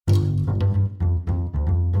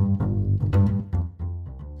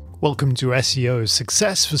Welcome to SEO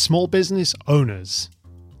Success for Small Business Owners.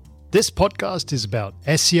 This podcast is about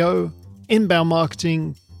SEO, inbound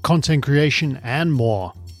marketing, content creation, and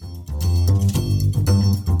more.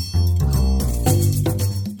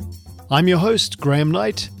 I'm your host, Graham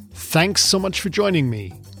Knight. Thanks so much for joining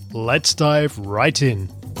me. Let's dive right in.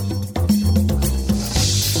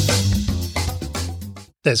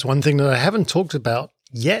 There's one thing that I haven't talked about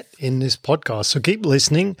yet in this podcast, so keep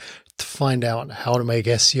listening to find out how to make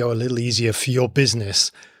SEO a little easier for your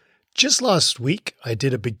business. Just last week, I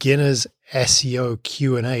did a beginner's SEO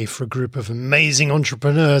Q&A for a group of amazing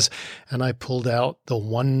entrepreneurs, and I pulled out the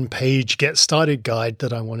one-page Get Started guide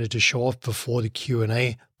that I wanted to show off before the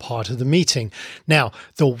Q&A part of the meeting. Now,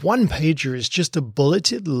 the one-pager is just a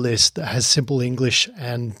bulleted list that has simple English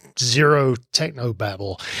and zero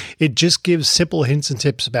technobabble. It just gives simple hints and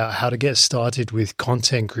tips about how to get started with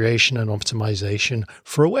content creation and optimization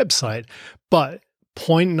for a website. But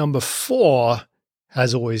point number 4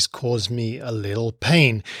 has always caused me a little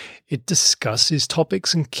pain. It discusses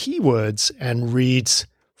topics and keywords and reads,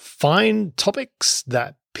 find topics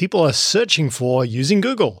that people are searching for using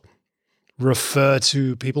Google. Refer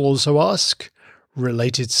to People Also Ask,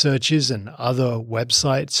 related searches and other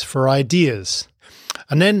websites for ideas.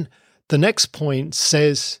 And then the next point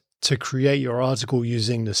says to create your article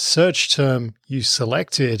using the search term you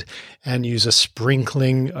selected and use a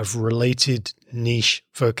sprinkling of related niche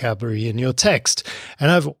vocabulary in your text. And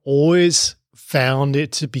I've always found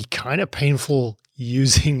it to be kind of painful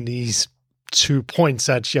using these 2 points.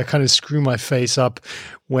 Actually, I kind of screw my face up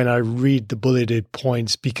when I read the bulleted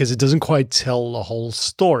points because it doesn't quite tell the whole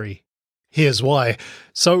story. Here's why.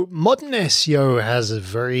 So modern SEO has a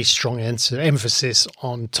very strong emphasis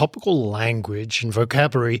on topical language and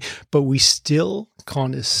vocabulary, but we still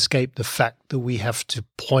can't escape the fact that we have to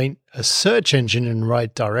point a search engine in the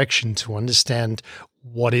right direction to understand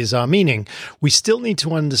what is our meaning. We still need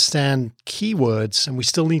to understand keywords, and we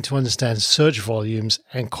still need to understand search volumes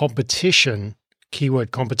and competition, keyword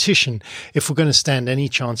competition, if we're going to stand any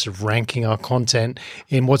chance of ranking our content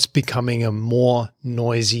in what's becoming a more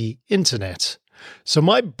noisy internet. So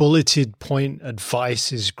my bulleted point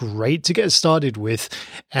advice is great to get started with,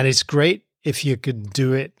 and it's great if you can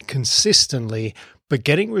do it consistently, but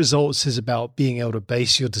getting results is about being able to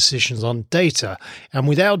base your decisions on data. And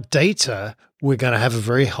without data, we're going to have a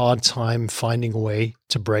very hard time finding a way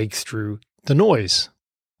to break through the noise.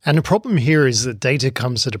 And the problem here is that data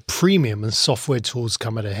comes at a premium and software tools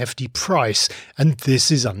come at a hefty price, and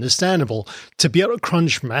this is understandable. To be able to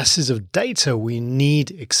crunch masses of data, we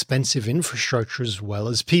need expensive infrastructure as well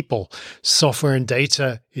as people. Software and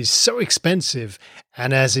data is so expensive,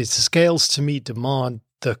 and as it scales to meet demand,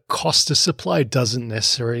 the cost of supply doesn't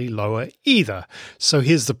necessarily lower either. So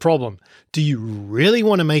here's the problem. Do you really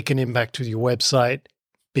want to make an impact with your website?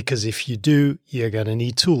 Because if you do, you're going to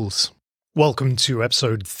need tools. Welcome to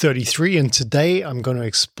episode 33, and today I'm going to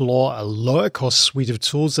explore a lower-cost suite of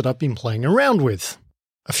tools that I've been playing around with.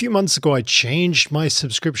 A few months ago, I changed my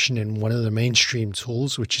subscription in one of the mainstream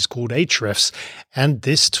tools, which is called Ahrefs, and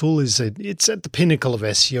this tool it's at the pinnacle of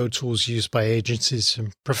SEO tools used by agencies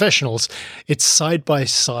and professionals. It's side by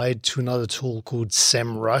side to another tool called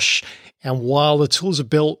SEMrush, and while the tools are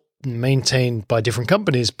built maintained by different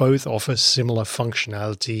companies, both offer similar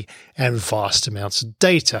functionality and vast amounts of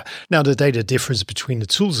data. Now, the data differs between the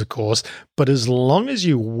tools, of course, but as long as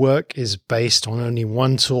your work is based on only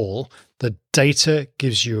one tool, the data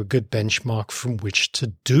gives you a good benchmark from which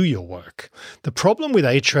to do your work. The problem with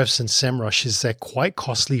Ahrefs and SEMrush is they're quite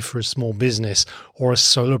costly for a small business or a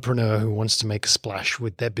solopreneur who wants to make a splash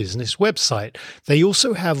with their business website. They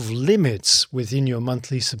also have limits within your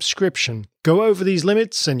monthly subscription. Go over these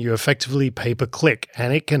limits and you effectively pay per click,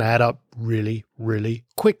 and it can add up really, really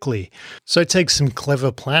quickly. So it takes some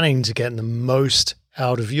clever planning to get the most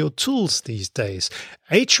out of your tools these days.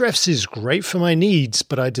 Ahrefs is great for my needs,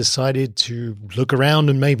 but I decided to look around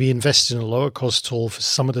and maybe invest in a lower cost tool for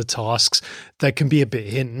some of the tasks that can be a bit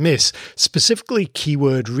hit and miss, specifically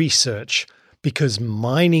keyword research, because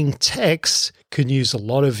mining text can use a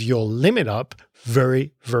lot of your limit up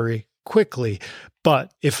very, very quickly.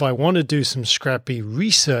 But if I want to do some scrappy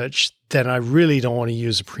research, then I really don't want to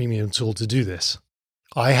use a premium tool to do this.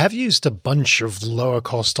 I have used a bunch of lower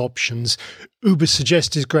cost options.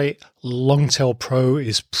 Ubersuggest is great, Longtail Pro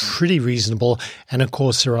is pretty reasonable, and of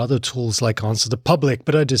course there are other tools like Answer the Public,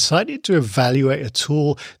 but I decided to evaluate a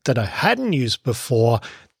tool that I hadn't used before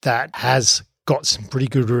that has got some pretty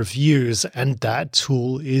good reviews, and that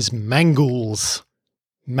tool is Mangools.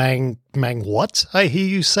 What, I hear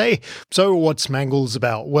you say? So what's Mangools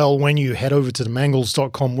about? Well, when you head over to the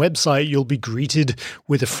mangools.com website, you'll be greeted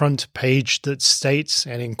with a front page that states,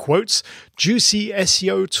 and in quotes, juicy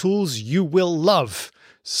SEO tools you will love.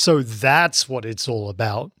 So that's what it's all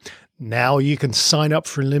about. Now you can sign up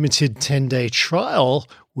for a limited 10-day trial,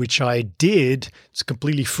 which I did. It's a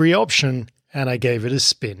completely free option, and I gave it a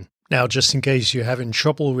spin. Now, just in case you're having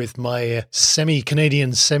trouble with my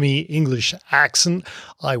semi-Canadian, semi-English accent,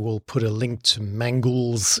 I will put a link to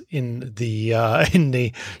Mangools in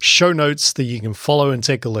the show notes that you can follow and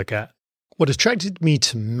take a look at. What attracted me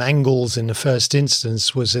to Mangools in the first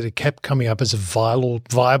instance was that it kept coming up as a viable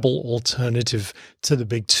alternative to the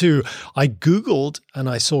big two. I Googled and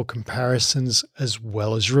I saw comparisons as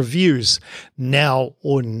well as reviews. Now,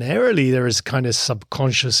 ordinarily, there is a kind of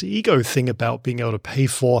subconscious ego thing about being able to pay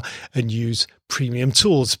for and use premium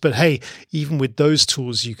tools. But hey, even with those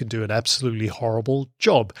tools, you can do an absolutely horrible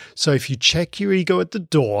job. So if you check your ego at the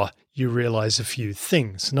door, you realize a few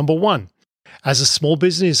things. Number one, as a small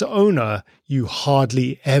business owner, you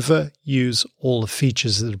hardly ever use all the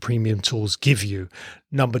features that the premium tools give you.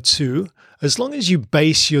 Number two, as long as you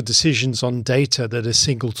base your decisions on data that a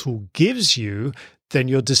single tool gives you, then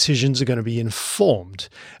your decisions are going to be informed.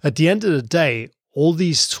 At the end of the day, all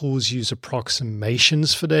these tools use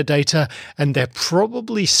approximations for their data, and they're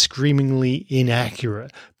probably screamingly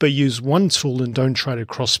inaccurate. But use one tool and don't try to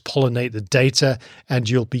cross-pollinate the data, and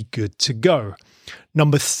you'll be good to go.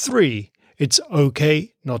 Number three, it's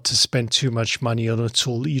okay not to spend too much money on a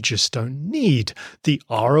tool that you just don't need. The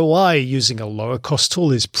ROI using a lower cost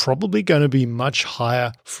tool is probably going to be much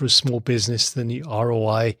higher for a small business than the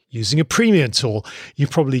ROI using a premium tool. You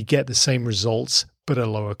probably get the same results, but at a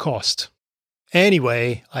lower cost.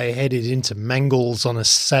 Anyway, I headed into Mangools on a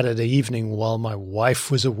Saturday evening while my wife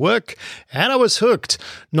was at work, and I was hooked.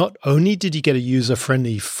 Not only did you get a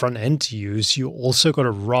user-friendly front end to use, you also got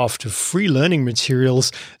a raft of free learning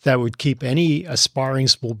materials that would keep any aspiring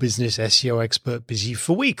small business SEO expert busy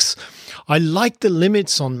for weeks. I liked the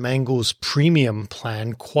limits on Mangools' premium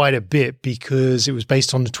plan quite a bit because it was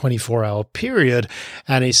based on the 24-hour period,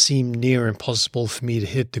 and it seemed near impossible for me to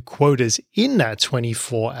hit the quotas in that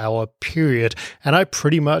 24-hour period. And I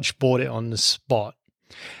pretty much bought it on the spot.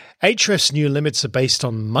 Ahrefs' new limits are based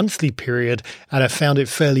on monthly period, and I found it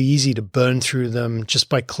fairly easy to burn through them just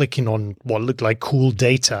by clicking on what looked like cool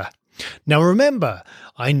data. Now remember,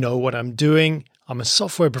 I know what I'm doing. I'm a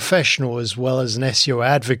software professional as well as an SEO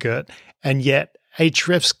advocate, and yet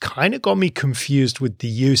Ahrefs kind of got me confused with the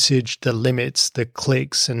usage, the limits, the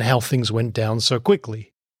clicks, and how things went down so quickly.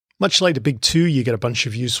 Much like the big two, you get a bunch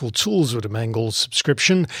of useful tools with a Mangools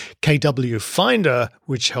subscription. KW Finder,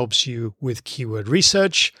 which helps you with keyword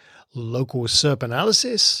research, local SERP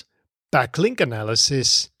analysis, backlink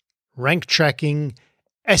analysis, rank tracking,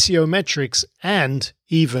 SEO metrics, and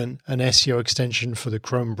even an SEO extension for the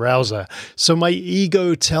Chrome browser. So my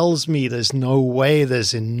ego tells me there's no way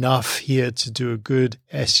there's enough here to do a good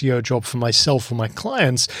SEO job for myself or my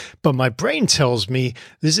clients, but my brain tells me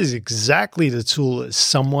this is exactly the tool that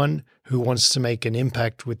someone who wants to make an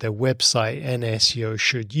impact with their website and SEO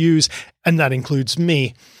should use, and that includes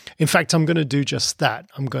me. In fact, I'm going to do just that.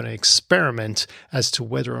 I'm going to experiment as to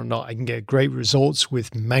whether or not I can get great results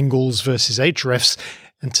with Mangools versus Ahrefs.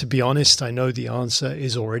 And to be honest, I know the answer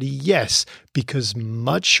is already yes, because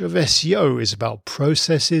much of SEO is about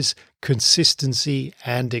processes, consistency,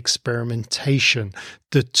 and experimentation.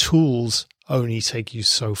 The tools only take you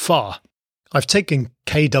so far. I've taken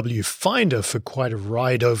KW Finder for quite a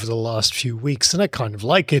ride over the last few weeks, and I kind of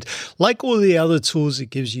like it. Like all the other tools, it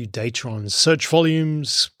gives you data on search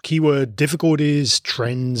volumes, keyword difficulties,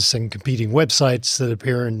 trends, and competing websites that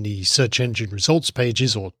appear in the search engine results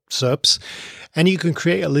pages, or SERPs. And you can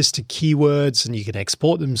create a list of keywords, and you can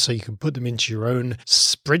export them so you can put them into your own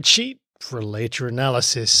spreadsheet for later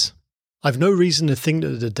analysis. I've no reason to think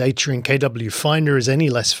that the data in KW Finder is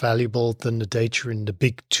any less valuable than the data in the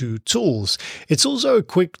big two tools. It's also a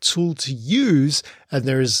quick tool to use, and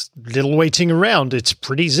there is little waiting around. It's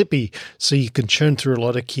pretty zippy, so you can churn through a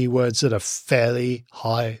lot of keywords at a fairly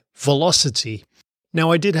high velocity. Now,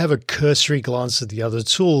 I did have a cursory glance at the other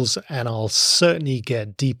tools, and I'll certainly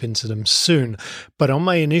get deep into them soon. But on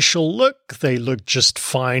my initial look, they look just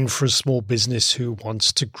fine for a small business who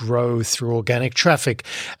wants to grow through organic traffic.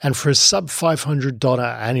 And for a sub $500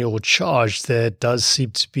 annual charge, there does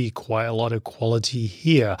seem to be quite a lot of quality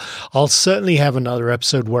here. I'll certainly have another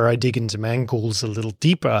episode where I dig into Mangools a little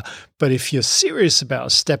deeper. But if you're serious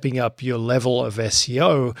about stepping up your level of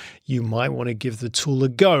SEO, you might want to give the tool a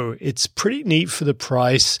go. It's pretty neat for the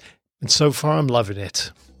price, and so far I'm loving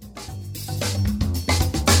it.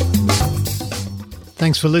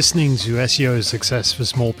 Thanks for listening to SEO Success for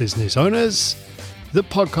Small Business Owners. The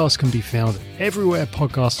podcast can be found everywhere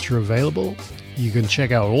podcasts are available. You can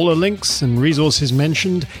check out all the links and resources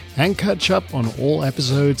mentioned and catch up on all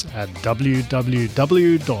episodes at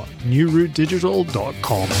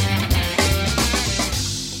www.newrootedigital.com.